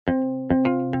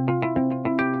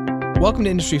Welcome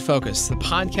to Industry Focus, the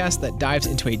podcast that dives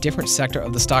into a different sector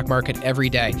of the stock market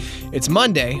every day. It's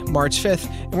Monday, March 5th,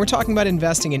 and we're talking about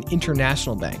investing in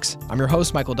international banks. I'm your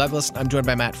host, Michael Douglas. I'm joined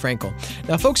by Matt Frankel.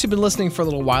 Now, folks who've been listening for a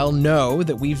little while know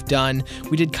that we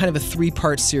did kind of a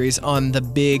three-part series on the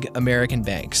big American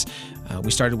banks.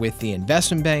 We started with the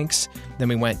investment banks, then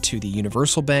we went to the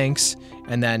universal banks,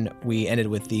 and then we ended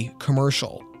with the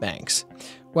commercial banks.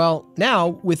 Well,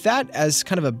 now, with that as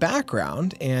kind of a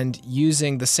background and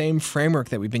using the same framework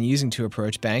that we've been using to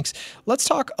approach banks, let's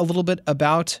talk a little bit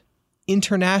about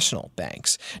international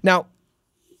banks. Now,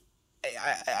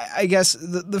 I guess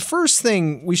the first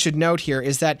thing we should note here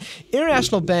is that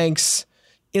international banks,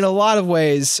 in a lot of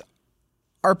ways,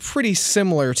 are pretty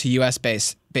similar to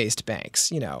U.S.-based banks.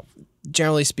 You know,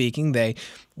 generally speaking, they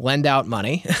lend out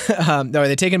money. Or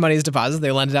they take in money as deposits,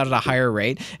 they lend it out at a higher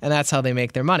rate, and that's how they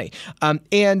make their money.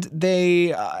 And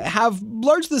they have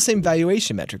largely the same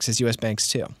valuation metrics as U.S. banks,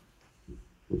 too.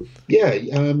 Yeah,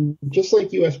 just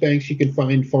like U.S. banks, you can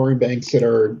find foreign banks that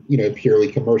are,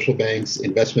 purely commercial banks,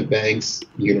 investment banks,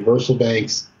 universal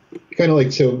banks, kind of like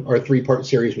our three-part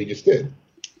series we just did.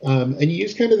 And you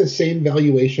use kind of the same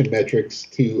valuation metrics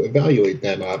to evaluate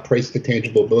them. Price to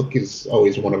tangible book is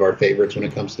always one of our favorites when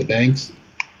it comes to banks.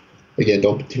 Again,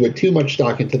 don't put too much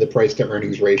stock into the price to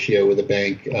earnings ratio with a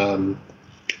bank.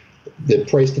 The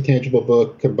price to tangible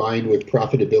book combined with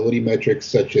profitability metrics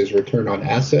such as return on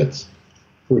assets,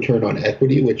 return on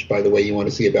equity, which, by the way, you want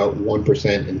to see about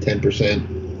 1% and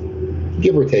 10%,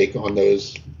 give or take on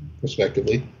those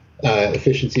respectively.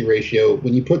 Efficiency ratio.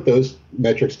 When you put those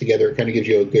metrics together, it kind of gives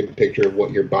you a good picture of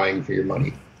what you're buying for your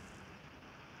money.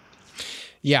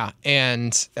 Yeah,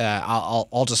 and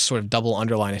I'll just sort of double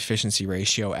underline efficiency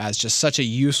ratio as just such a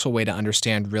useful way to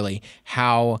understand really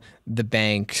how the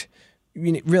bank,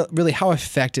 really how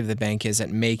effective the bank is at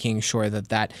making sure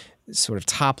that sort of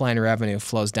top line revenue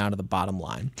flows down to the bottom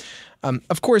line.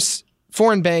 Of course,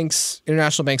 foreign banks,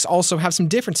 international banks also have some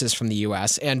differences from the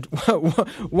U.S. And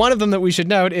one of them that we should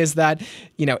note is that,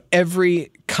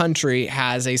 every country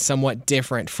has a somewhat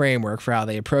different framework for how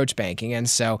they approach banking. And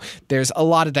so there's a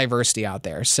lot of diversity out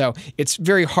there. So it's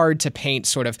very hard to paint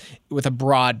sort of with a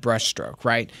broad brushstroke,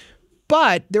 right?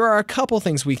 But there are a couple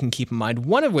things we can keep in mind,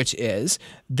 one of which is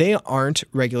they aren't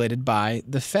regulated by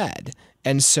the Fed.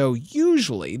 And so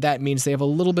usually that means they have a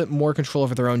little bit more control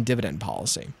over their own dividend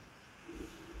policy.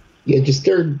 Yeah,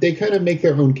 they kind of make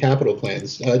their own capital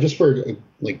plans. Just for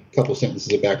a couple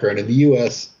sentences of background, in the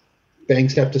U.S.,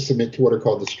 banks have to submit to what are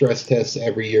called the stress tests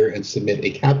every year and submit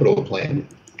a capital plan,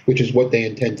 which is what they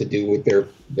intend to do with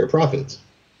their profits,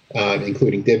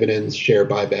 including dividends, share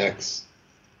buybacks.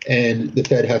 And the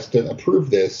Fed has to approve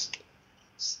this,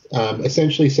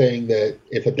 essentially saying that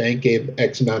if a bank gave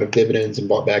X amount of dividends and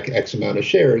bought back X amount of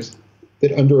shares,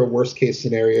 that under a worst-case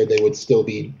scenario, they would still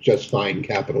be just fine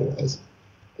capital-wise.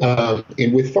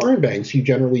 And with foreign banks, you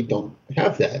generally don't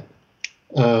have that.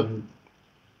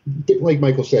 Like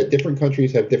Michael said, different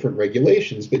countries have different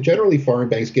regulations, but generally foreign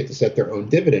banks get to set their own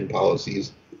dividend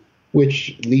policies,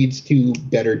 which leads to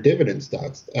better dividend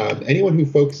stocks. Anyone who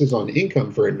focuses on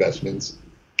income for investments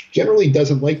generally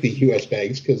doesn't like the U.S.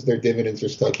 banks because their dividends are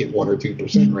stuck at 1 or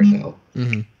 2% right now.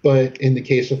 Mm-hmm. But in the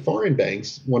case of foreign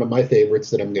banks, one of my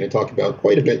favorites that I'm going to talk about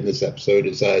quite a bit in this episode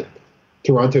is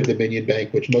Toronto Dominion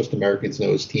Bank, which most Americans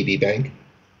know as TD Bank.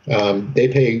 They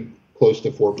pay close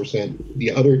to 4%.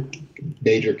 The other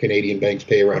major Canadian banks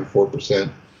pay around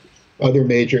 4%. Other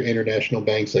major international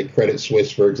banks like Credit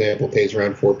Suisse, for example, pays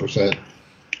around 4%.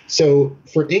 So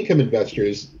for income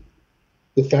investors,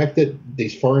 the fact that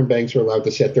these foreign banks are allowed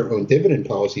to set their own dividend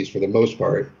policies for the most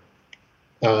part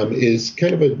is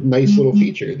kind of a nice little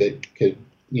feature that could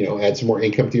add some more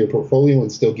income to your portfolio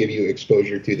and still give you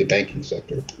exposure to the banking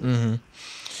sector. Mm-hmm.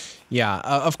 Yeah,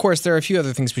 of course, there are a few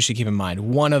other things we should keep in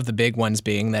mind. One of the big ones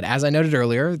being that, as I noted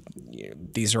earlier,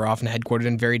 these are often headquartered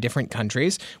in very different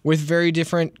countries with very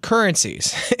different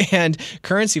currencies. And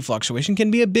currency fluctuation can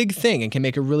be a big thing and can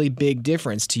make a really big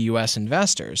difference to U.S.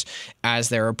 investors as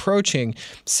they're approaching,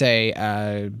 say,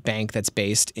 a bank that's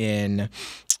based in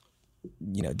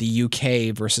the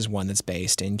UK versus one that's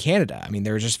based in Canada. I mean,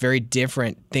 there are just very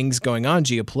different things going on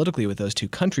geopolitically with those two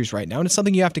countries right now, and it's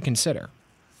something you have to consider.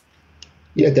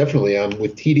 Yeah, definitely.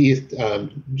 With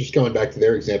TD, just going back to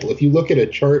their example, if you look at a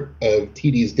chart of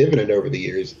TD's dividend over the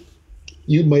years,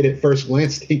 you might at first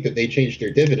glance think that they change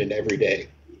their dividend every day.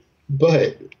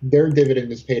 But their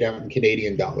dividend is paid out in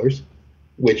Canadian dollars,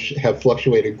 which have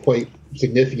fluctuated quite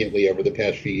significantly over the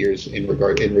past few years in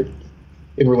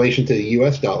relation to the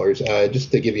U.S. dollars.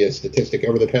 Just to give you a statistic,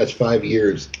 over the past 5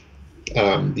 years,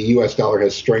 the U.S. dollar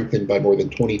has strengthened by more than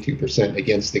 22%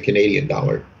 against the Canadian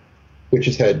dollar. which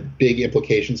has had big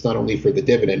implications not only for the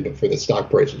dividend, but for the stock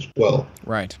price as well.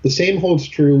 Right. The same holds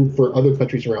true for other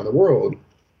countries around the world.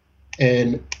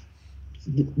 And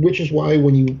which is why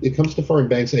when it comes to foreign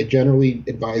banks, I generally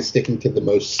advise sticking to the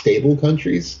most stable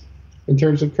countries in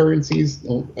terms of currencies.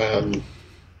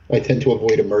 I tend to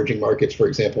avoid emerging markets, for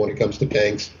example, when it comes to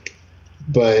banks.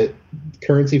 But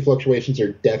currency fluctuations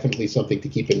are definitely something to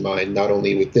keep in mind, not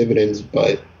only with dividends,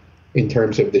 but in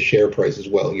terms of the share price as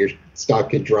well. Your stock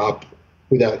could drop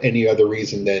without any other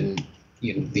reason than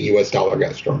the U.S. dollar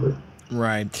got stronger.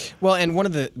 Right. Well, and one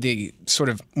of the sort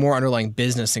of more underlying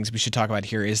business things we should talk about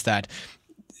here is that,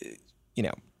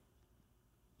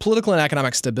 political and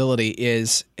economic stability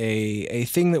is a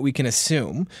thing that we can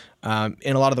assume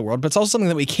in a lot of the world, but it's also something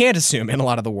that we can't assume in a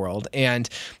lot of the world. And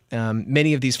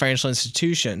many of these financial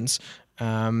institutions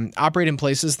operate in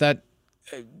places that,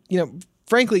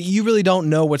 frankly, you really don't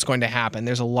know what's going to happen.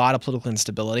 There's a lot of political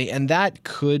instability, and that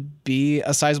could be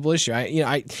a sizable issue.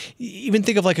 I even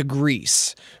think of like a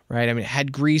Greece, right? I mean,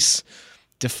 had Greece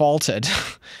defaulted,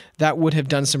 that would have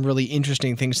done some really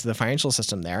interesting things to the financial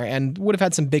system there and would have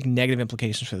had some big negative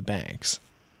implications for the banks.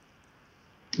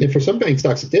 And for some bank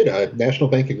stocks, it did. National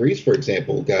Bank of Greece, for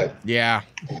example, got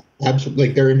absolutely,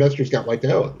 like, their investors got wiped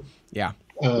out. Yeah.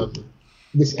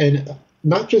 And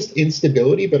not just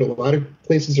instability, but a lot of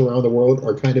places around the world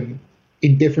are kind of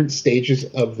in different stages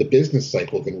of the business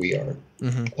cycle than we are.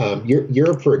 Mm-hmm.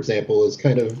 Europe, for example, is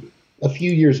kind of a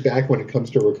few years back when it comes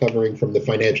to recovering from the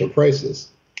financial crisis.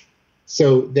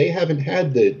 So they haven't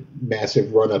had the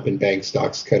massive run up in bank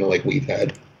stocks kind of like we've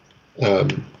had.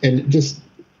 And just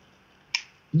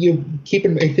keep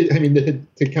in mind, I mean,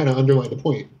 to kind of underline the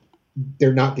point,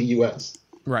 they're not the U.S.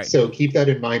 Right. So keep that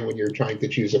in mind when you're trying to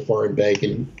choose a foreign bank,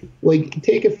 and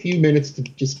take a few minutes to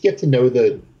just get to know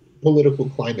the political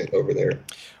climate over there.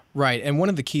 Right. And one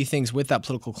of the key things with that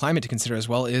political climate to consider as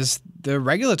well is the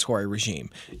regulatory regime.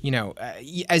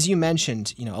 As you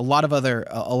mentioned, a lot of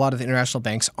the international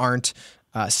banks aren't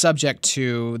subject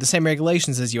to the same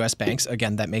regulations as U.S. banks.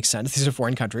 Again, that makes sense. These are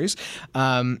foreign countries.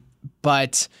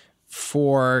 But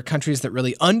for countries that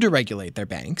really underregulate their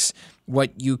banks, what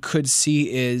you could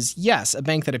see is, yes, a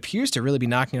bank that appears to really be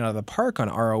knocking it out of the park on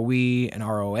ROE and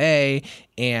ROA,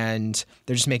 and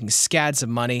they're just making scads of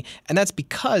money. And that's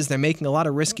because they're making a lot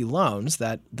of risky loans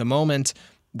that the moment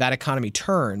that economy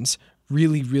turns,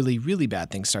 really, really, really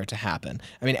bad things start to happen.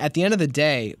 I mean, at the end of the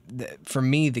day, for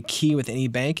me, the key with any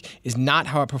bank is not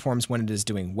how it performs when it is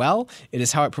doing well. It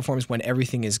is how it performs when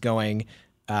everything is going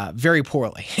very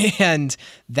poorly. And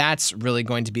that's really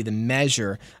going to be the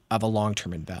measure of a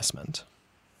long-term investment.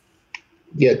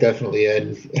 Yeah, definitely.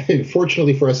 And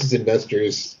fortunately for us as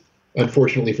investors,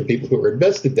 unfortunately for people who were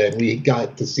invested then, we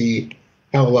got to see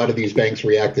how a lot of these banks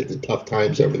reacted to tough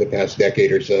times over the past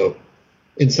decade or so.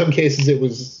 In some cases, it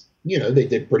was, they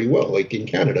did pretty well, like in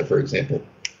Canada, for example.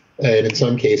 And in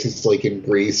some cases, like in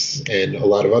Greece and a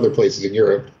lot of other places in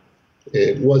Europe,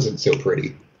 it wasn't so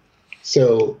pretty.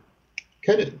 So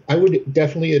I would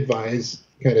definitely advise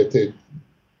to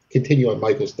continue on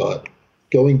Michael's thought,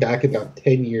 going back about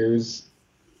 10 years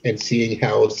and seeing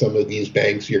how some of these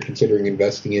banks you're considering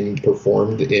investing in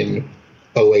performed in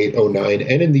 08, 09,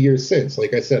 and in the years since.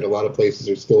 Like I said, a lot of places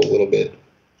are still a little bit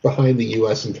behind the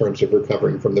U.S. in terms of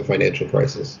recovering from the financial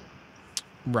crisis.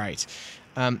 Right.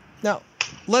 Now,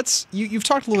 you've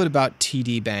talked a little bit about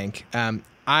TD Bank.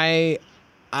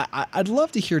 I'd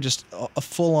love to hear just a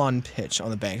full-on pitch on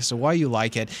the bank, so why you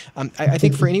like it. I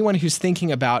think for anyone who's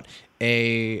thinking about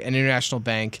an international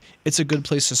bank, it's a good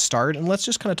place to start, and let's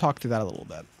just kind of talk through that a little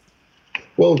bit.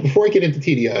 Well, before I get into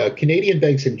TD, Canadian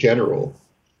banks in general,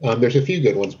 there's a few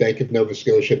good ones. Bank of Nova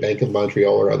Scotia, Bank of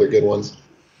Montreal are other good ones.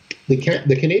 The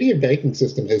Canadian banking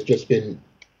system has just been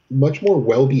much more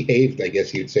well-behaved, I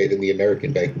guess you'd say, than the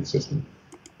American banking system.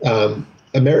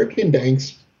 American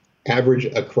banks average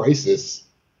a crisis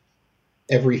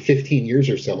every 15 years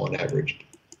or so on average.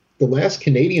 The last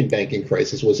Canadian banking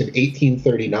crisis was in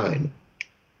 1839.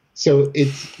 So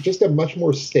it's just a much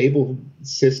more stable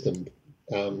system.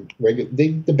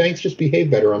 The banks just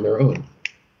behave better on their own.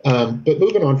 But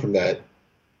moving on from that,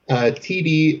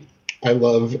 TD, I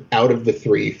love out of the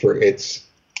three for its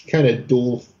kind of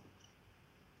dual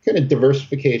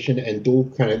diversification and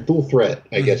dual threat,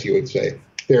 I guess you would say.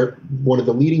 They're one of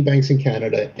the leading banks in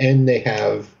Canada, and they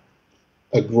have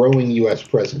a growing U.S.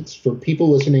 presence. For people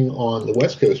listening on the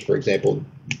West Coast, for example,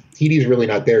 TD is really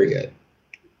not there yet.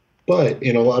 But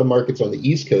in a lot of markets on the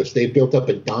East Coast, they've built up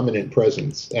a dominant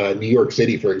presence. New York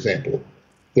City, for example,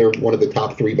 they're one of the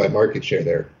top three by market share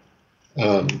there.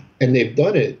 And they've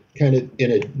done it kind of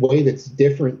in a way that's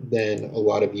different than a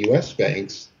lot of U.S.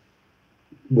 banks,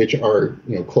 which are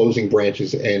closing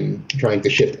branches and trying to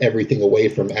shift everything away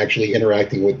from actually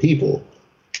interacting with people,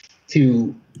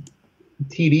 to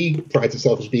TD prides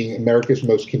itself as being America's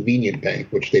most convenient bank,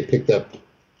 which they picked up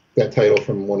that title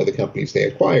from one of the companies they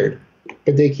acquired.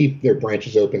 But they keep their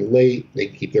branches open late. They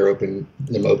keep them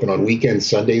open on weekends,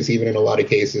 Sundays, even in a lot of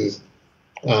cases.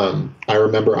 I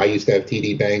remember I used to have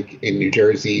TD Bank in New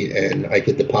Jersey, and I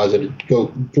could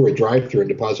go through a drive-through and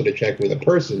deposit a check with a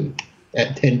person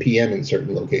at 10 p.m. in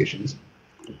certain locations.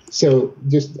 So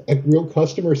just a real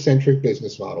customer-centric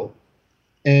business model.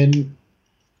 And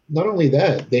not only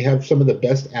that, they have some of the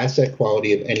best asset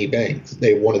quality of any banks.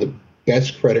 They have one of the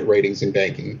best credit ratings in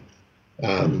banking.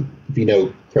 If you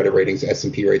know credit ratings,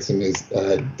 S&P rates them as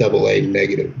AA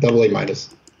minus.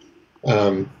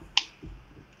 And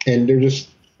they're just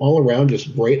all around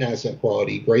just great asset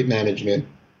quality, great management,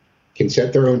 can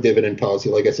set their own dividend policy.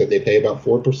 Like I said, they pay about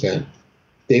 4%.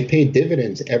 They've paid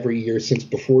dividends every year since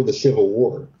before the Civil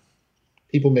War.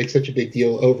 People make such a big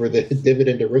deal over the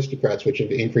dividend aristocrats, which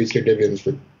have increased their dividends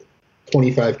for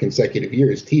 25 consecutive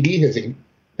years. TD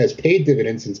has paid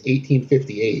dividends since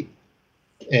 1858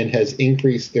 and has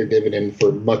increased their dividend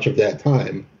for much of that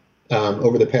time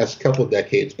over the past couple of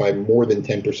decades by more than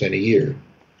 10% a year.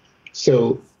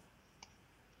 So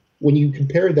when you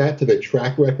compare that to the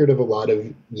track record of a lot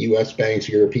of U.S. banks,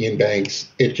 European banks,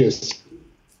 it just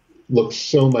looks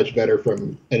so much better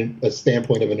from a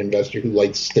standpoint of an investor who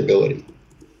likes stability.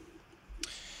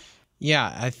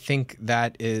 Yeah, I think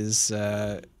that is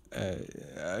a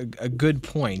good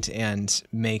point and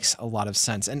makes a lot of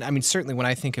sense. And I mean, certainly when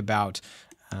I think about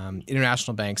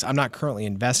international banks, I'm not currently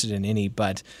invested in any,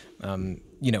 but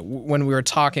when we were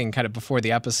talking kind of before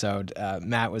the episode,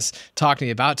 Matt was talking to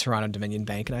me about Toronto Dominion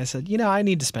Bank, and I said, I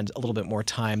need to spend a little bit more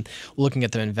time looking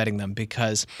at them and vetting them,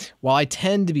 because while I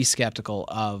tend to be skeptical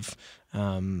of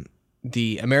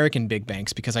the American big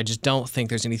banks, because I just don't think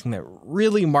there's anything that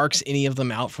really marks any of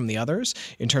them out from the others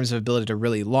in terms of ability to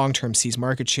really long-term seize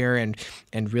market share and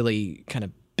really kind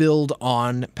of build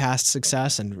on past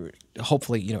success and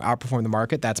hopefully, outperform the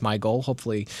market. That's my goal.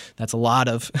 Hopefully that's a lot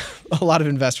of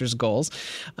investors' goals.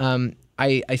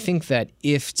 I think that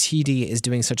if TD is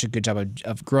doing such a good job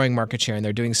of growing market share, and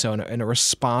they're doing so in a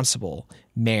responsible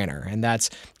manner, and that's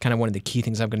kind of one of the key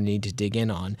things I'm going to need to dig in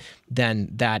on, then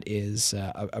that is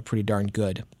a pretty darn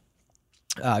good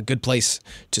place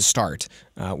to start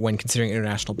when considering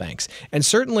international banks. And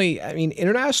certainly, I mean,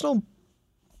 international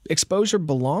exposure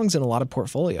belongs in a lot of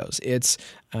portfolios. It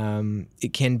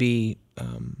can be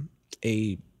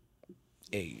a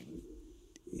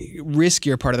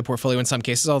riskier part of the portfolio in some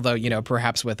cases, although,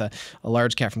 perhaps with a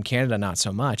large cap from Canada, not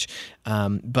so much.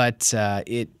 But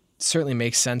it certainly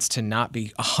makes sense to not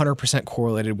be 100%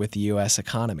 correlated with the U.S.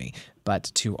 economy,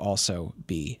 but to also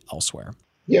be elsewhere.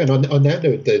 Yeah, and on that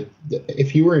note,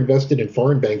 if you were invested in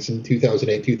foreign banks in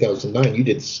 2008, 2009, you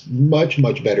did much,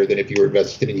 much better than if you were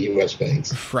invested in U.S.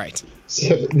 banks. Right.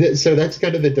 So that's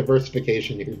kind of the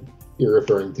diversification you're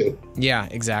referring to. Yeah,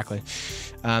 exactly.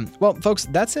 Well, folks,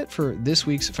 that's it for this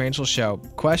week's financial show.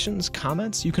 Questions,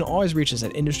 comments, you can always reach us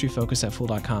at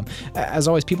industryfocus@fool.com. As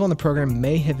always, people on the program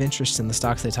may have interest in the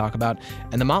stocks they talk about,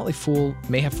 and the Motley Fool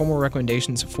may have formal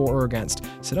recommendations for or against,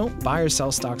 so don't buy or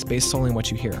sell stocks based solely on what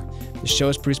you hear. The show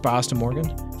is produced by Austin Morgan.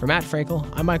 For Matt Frankel,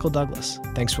 I'm Michael Douglas.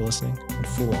 Thanks for listening, and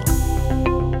Fool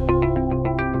on.